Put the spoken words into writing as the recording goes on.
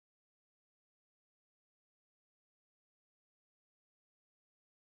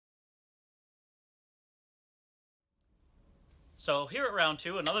So here at Round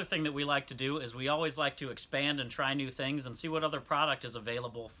 2, another thing that we like to do is we always like to expand and try new things and see what other product is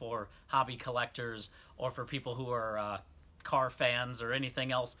available for hobby collectors or for people who are car fans or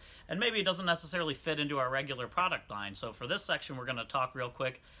anything else. And maybe it doesn't necessarily fit into our regular product line. So for this section, we're going to talk real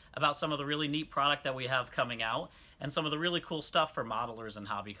quick about some of the really neat product that we have coming out and some of the really cool stuff for modelers and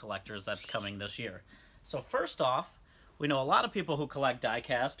hobby collectors that's coming this year. So first off, we know a lot of people who collect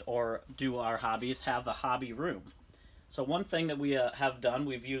diecast or do our hobbies have a hobby room. So one thing that we have done,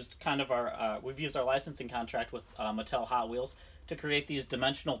 we've used our licensing contract with Mattel Hot Wheels to create these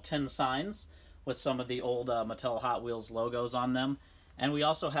dimensional tin signs with some of the old Mattel Hot Wheels logos on them, and we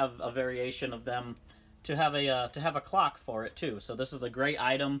also have a variation of them to have a clock for it too. So this is a great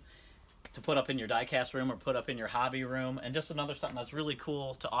item to put up in your diecast room or put up in your hobby room, and just another something that's really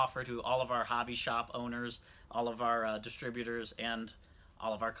cool to offer to all of our hobby shop owners, all of our distributors, and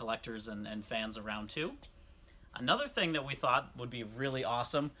all of our collectors and fans around too. Another thing that we thought would be really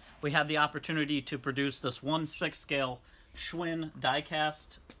awesome, we had the opportunity to produce this 1/6 scale Schwinn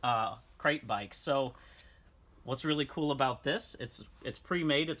diecast crate bike. So what's really cool about this, it's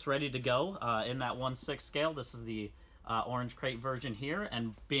pre-made, it's ready to go in that 1/6 scale. This is the orange crate version here,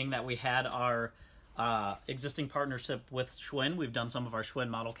 and being that we had our existing partnership with Schwinn, we've done some of our Schwinn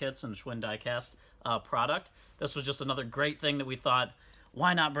model kits and Schwinn diecast product. This was just another great thing that we thought,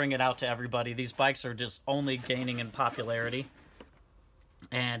 why not bring it out to everybody? These bikes are just only gaining in popularity,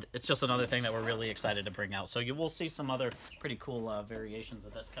 and it's just another thing that we're really excited to bring out. So you will see some other pretty cool variations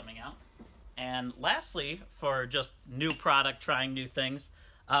of this coming out. And lastly, for just new product, trying new things,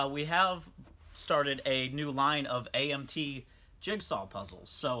 we have started a new line of AMT jigsaw puzzles.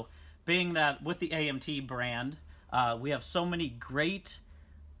 So being that with the AMT brand, we have so many great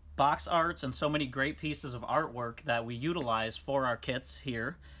box arts and so many great pieces of artwork that we utilize for our kits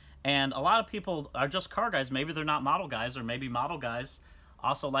here. And a lot of people are just car guys, maybe they're not model guys, or maybe model guys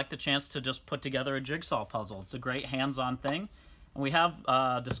also like the chance to just put together a jigsaw puzzle. It's a great hands-on thing. And we have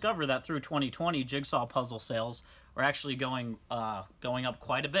discovered that through 2020, jigsaw puzzle sales were actually going up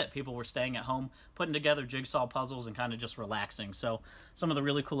quite a bit. People were staying at home, putting together jigsaw puzzles and kind of just relaxing. So some of the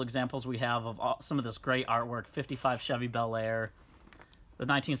really cool examples we have of some of this great artwork: 55 Chevy Bel Air, the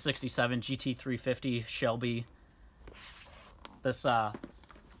 1967 GT350 Shelby, this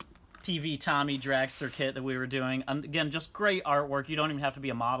TV Tommy dragster kit that we were doing. And again, just great artwork. You don't even have to be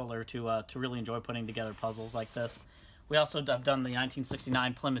a modeler to really enjoy putting together puzzles like this. We also have done the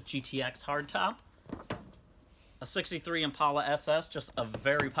 1969 Plymouth GTX hardtop, a 63 Impala SS, just a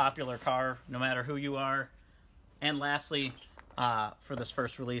very popular car no matter who you are. And lastly, for this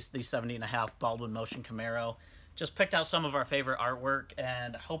first release, the 70.5 Baldwin Motion Camaro. Just picked out some of our favorite artwork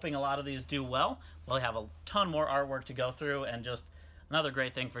and hoping a lot of these do well. We'll have a ton more artwork to go through, and just another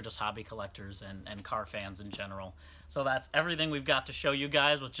great thing for just hobby collectors and car fans in general. So that's everything we've got to show you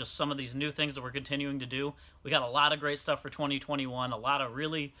guys with just some of these new things that we're continuing to do. We got a lot of great stuff for 2021, a lot of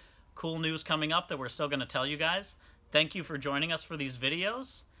really cool news coming up that we're still going to tell you guys. Thank you for joining us for these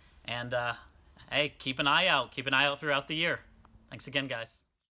videos, and hey, keep an eye out. Keep an eye out throughout the year. Thanks again, guys.